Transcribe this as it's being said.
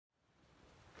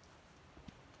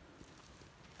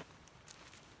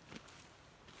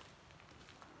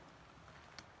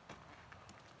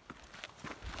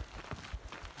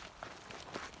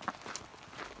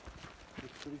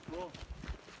Cool.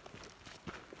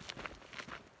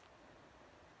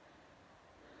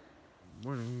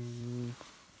 Morning.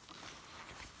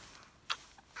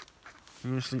 You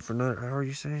gonna sleep for another hour,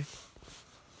 you say?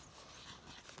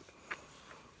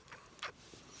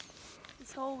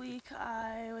 This whole week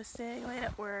I was staying late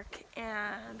at work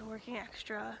and working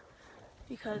extra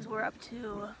because we're up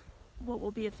to what will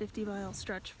be a 50-mile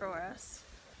stretch for us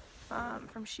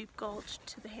from Sheep Gulch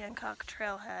to the Hancock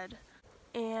Trailhead.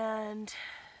 And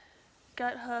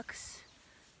Gut Hooks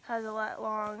has a lat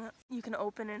long, you can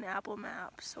open in Apple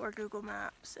Maps or Google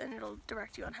Maps and it'll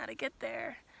direct you on how to get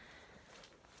there.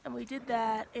 And we did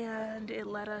that and it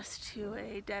led us to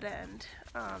a dead end.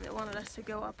 It wanted us to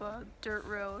go up a dirt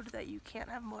road that you can't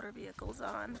have motor vehicles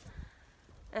on.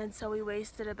 And so we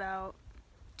wasted about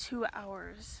 2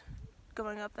 hours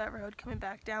going up that road, coming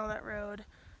back down that road,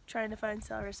 trying to find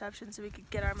cell reception so we could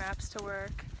get our maps to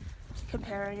work,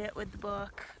 comparing it with the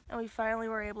book. And we finally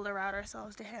were able to route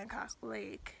ourselves to Hancock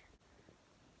Lake.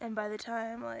 And by the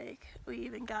time we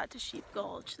even got to Sheep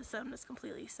Gulch, the sun was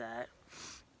completely set.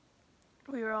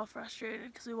 We were all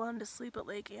frustrated because we wanted to sleep at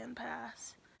Lake Ann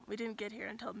Pass. We didn't get here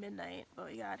until midnight, but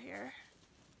we got here.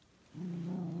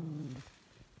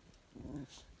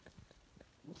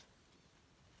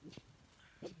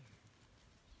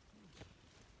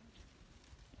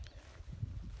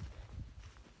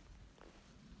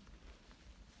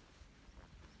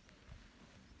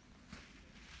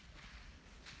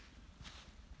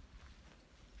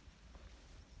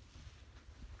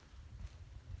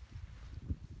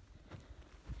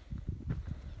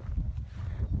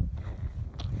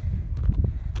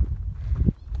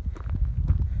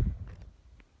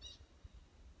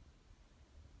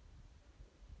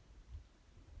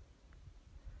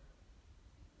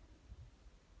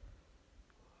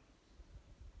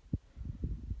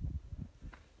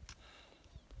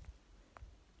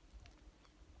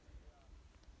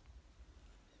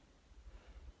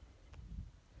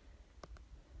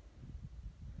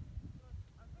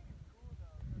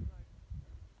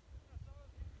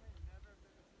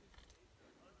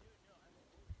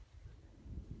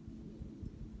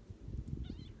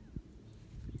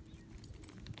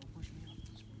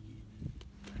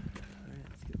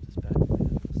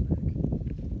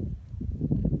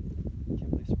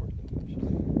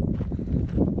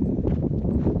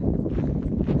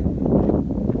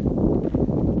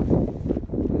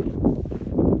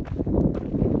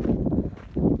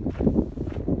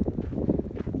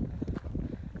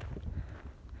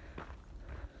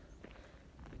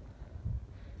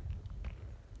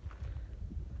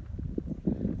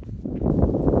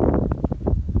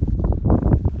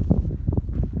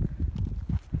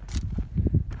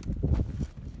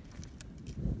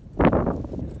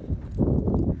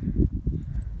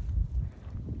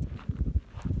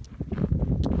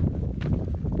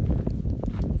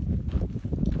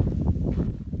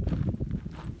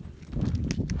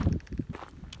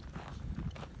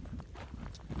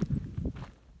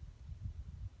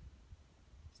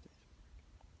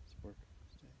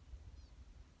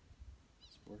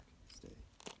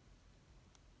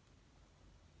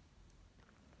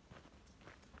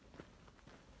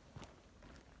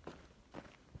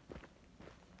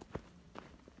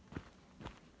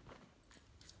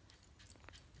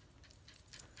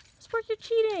 Spork, you're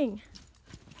cheating!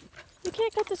 You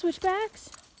can't cut the switchbacks!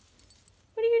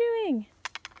 What are you doing?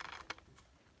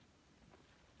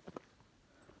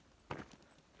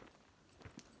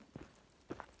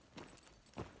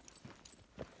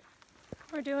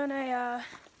 We're doing a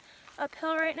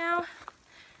uphill right now.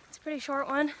 It's a pretty short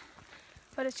one,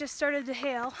 but it's just started to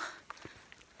hail.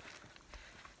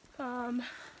 So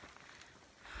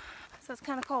it's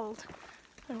kind of cold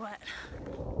and wet.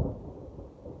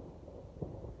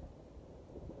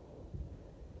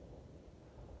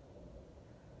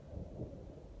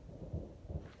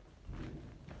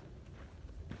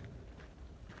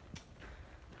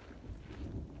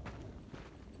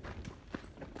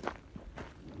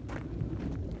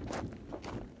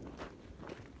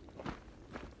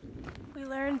 We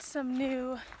learned some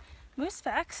new moose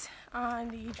facts on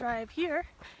the drive here.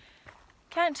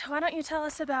 Kent, why don't you tell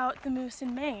us about the moose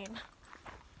in Maine?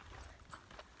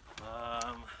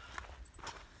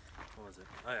 What was it?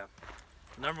 Oh yeah.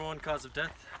 The #1 cause of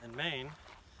death in Maine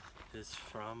is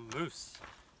from moose.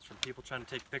 It's from people trying to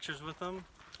take pictures with them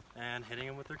and hitting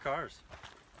them with their cars.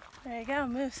 There you go,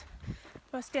 moose.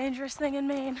 Most dangerous thing in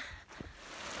Maine.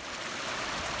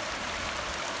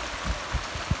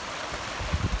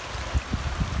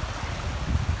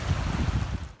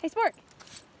 Hey, Spork,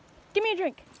 give me a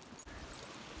drink.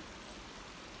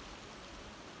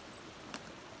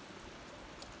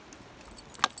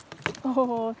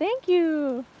 Oh, thank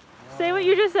you. Say what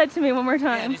you just said to me one more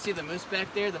Yeah, time. did you see the moose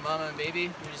back there, the mama and baby?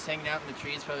 They're just hanging out in the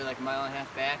trees, probably like a mile and a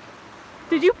half back.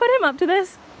 Did you put him up to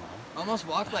this? Almost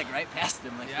walked like right past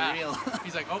him, like for real.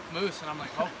 He's like, oh, moose, and I'm like,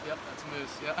 oh, yep, that's a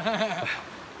moose. Yeah.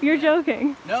 You're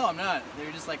joking. No, I'm not. They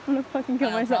were just like, I'm gonna fucking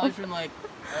kill myself. probably from like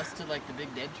us to like the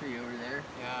big dead tree over there.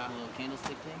 Yeah. The little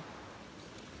candlestick thing.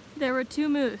 There were 2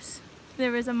 moose.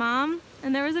 There was a mom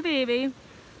and there was a baby.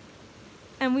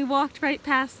 And we walked right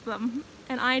past them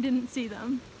and I didn't see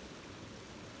them.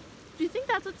 Do you think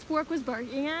that's what Spork was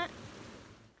barking at?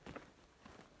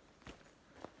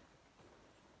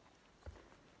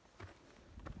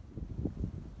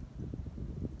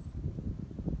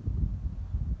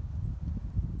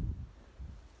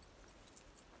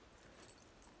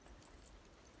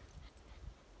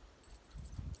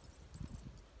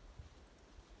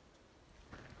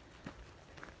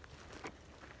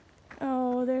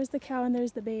 Oh, there's the cow and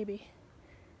there's the baby.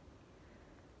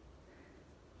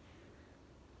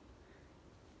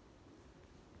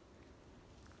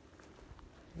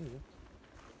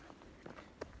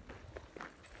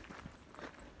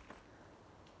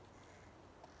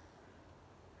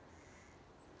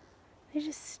 They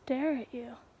just stare at you.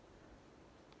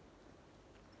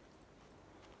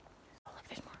 Oh look,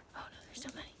 there's more. Oh no, there's so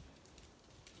many.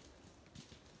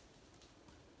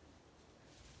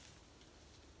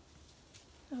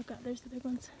 Oh god, there's the big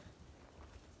ones.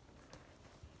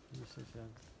 You see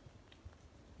calves.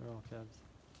 They're all calves.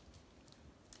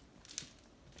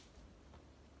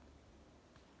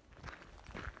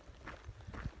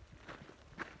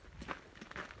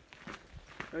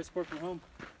 There's Spork from home.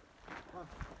 Come on.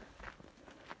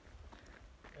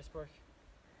 There's Spork.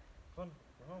 Come on,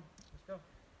 we're home. Let's go.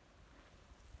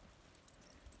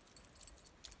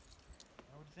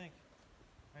 Now, what do you think?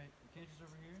 Alright, the cage is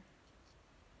over here.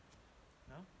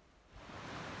 No?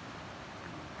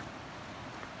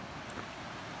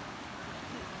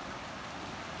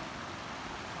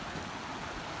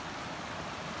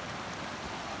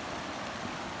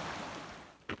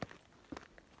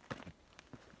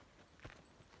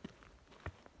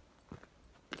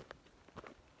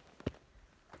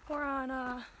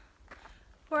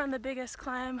 We're on the biggest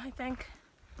climb, I think,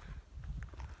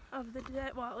 of the day.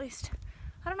 Well, at least,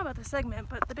 I don't know about the segment,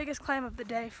 but the biggest climb of the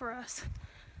day for us,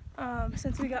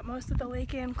 since we got most of the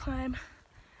Lake Ann climb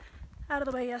out of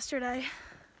the way yesterday.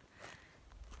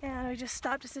 And we just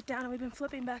stopped to sit down and we've been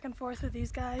flipping back and forth with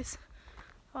these guys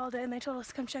all day and they told us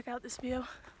to come check out this view.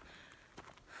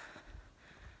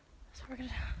 So we're gonna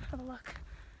have a look.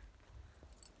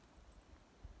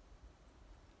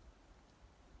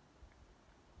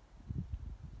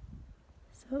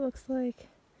 So it looks like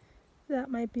that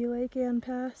might be Lake Ann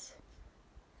Pass.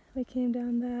 We came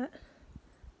down that,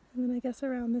 and then I guess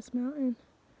around this mountain.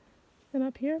 And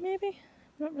up here maybe?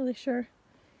 I'm not really sure.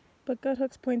 But Gut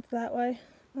Hooks points that way,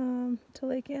 to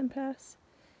Lake Ann Pass.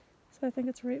 So I think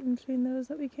it's right in between those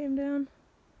that we came down.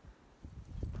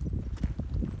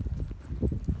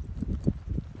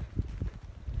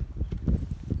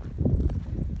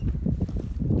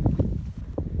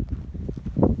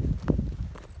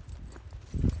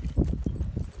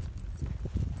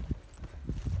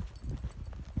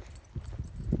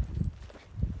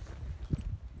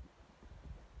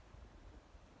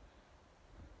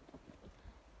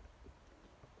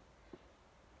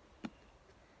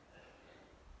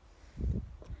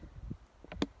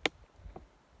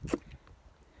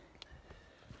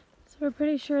 We're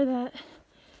pretty sure that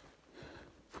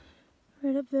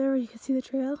right up there where you can see the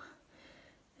trail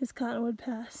is Cottonwood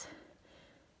Pass,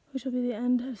 which will be the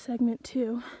end of segment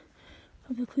 2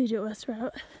 of the Collegiate West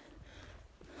route.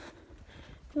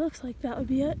 It looks like that would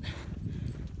be it.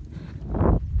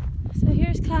 So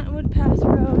here's Cottonwood Pass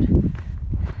Road.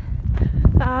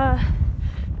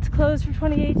 It's closed for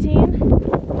 2018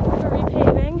 for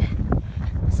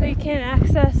repaving, so you can't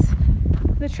access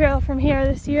the trail from here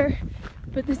this year.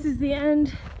 But this is the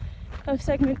end of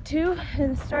segment 2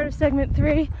 and the start of segment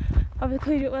 3 of the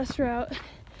Collegiate West route.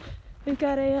 We've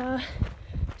got a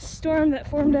storm that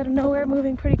formed out of nowhere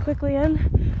moving pretty quickly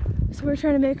in, so we're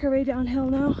trying to make our way downhill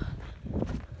now.